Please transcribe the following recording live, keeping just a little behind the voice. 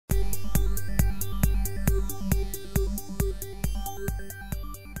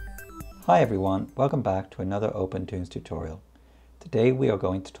Hi everyone, welcome back to another OpenToonz tutorial. Today we are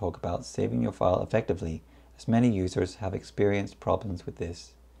going to talk about saving your file effectively, as many users have experienced problems with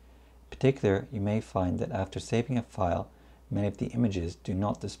this. In particular, you may find that after saving a file, many of the images do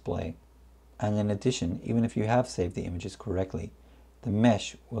not display. And in addition, even if you have saved the images correctly, the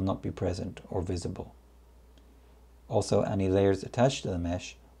mesh will not be present or visible. Also, any layers attached to the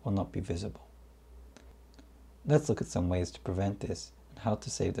mesh will not be visible. Let's look at some ways to prevent this and how to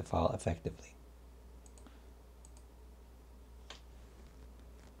save the file effectively.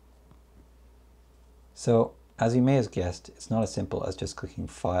 So, as you may have guessed, it's not as simple as just clicking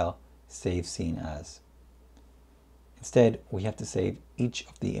File, Save Scene As. Instead, we have to save each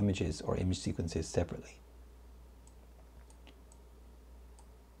of the images or image sequences separately.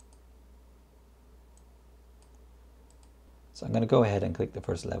 So I'm going to go ahead and click the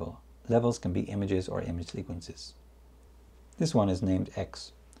first level. Levels can be images or image sequences. This one is named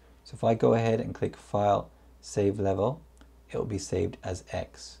X. So if I go ahead and click File, Save Level, it will be saved as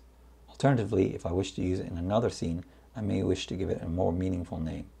X. Alternatively, if I wish to use it in another scene, I may wish to give it a more meaningful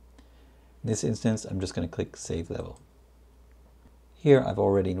name. In this instance, I'm just going to click Save Level. Here I've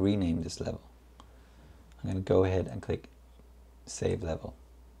already renamed this level. I'm going to go ahead and click Save Level.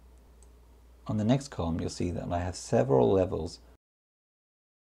 On the next column, you'll see that I have several levels.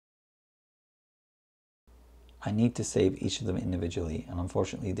 I need to save each of them individually, and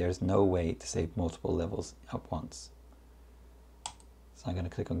unfortunately there's no way to save multiple levels at once. So I'm going to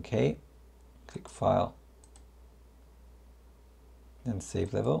click on K, click File, then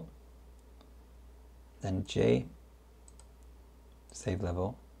Save Level, then J, Save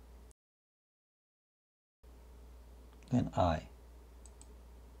Level, then I,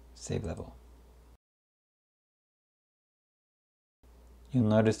 Save Level. You'll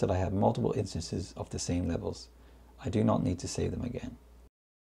notice that I have multiple instances of the same levels. I do not need to save them again.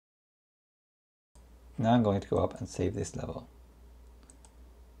 Now I'm going to go up and save this level.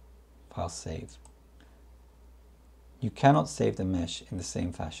 File Save. You cannot save the mesh in the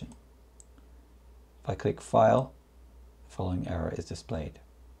same fashion. If I click File, the following error is displayed.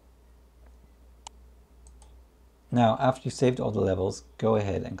 Now, after you've saved all the levels, go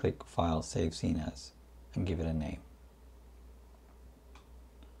ahead and click File, Save Scene As, and give it a name.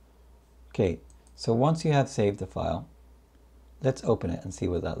 Okay, so once you have saved the file, let's open it and see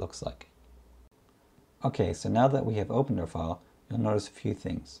what that looks like. Okay, so now that we have opened our file, you'll notice a few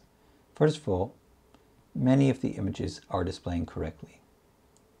things. First of all, many of the images are displaying correctly.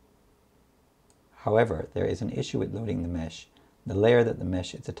 However, there is an issue with loading the mesh. The layer that the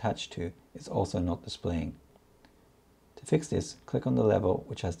mesh is attached to is also not displaying. To fix this, click on the level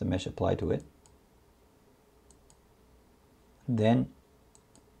which has the mesh applied to it. Then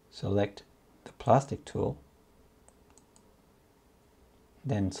select the plastic tool,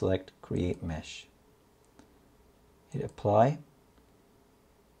 then select Create Mesh. Hit Apply,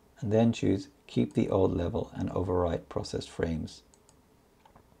 and then choose Keep the Old Level and Overwrite Processed Frames.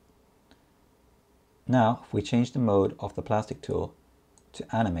 Now, if we change the mode of the plastic tool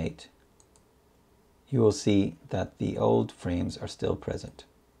to Animate, you will see that the old frames are still present.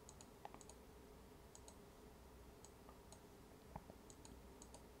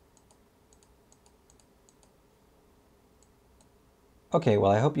 Okay,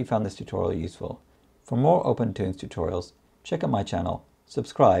 well I hope you found this tutorial useful. For more OpenToonz tutorials, check out my channel,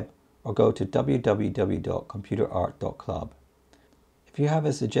 subscribe, or go to www.computerart.club. If you have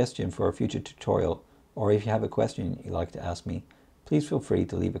a suggestion for a future tutorial, or if you have a question you'd like to ask me, please feel free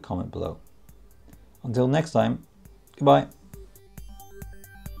to leave a comment below. Until next time, goodbye.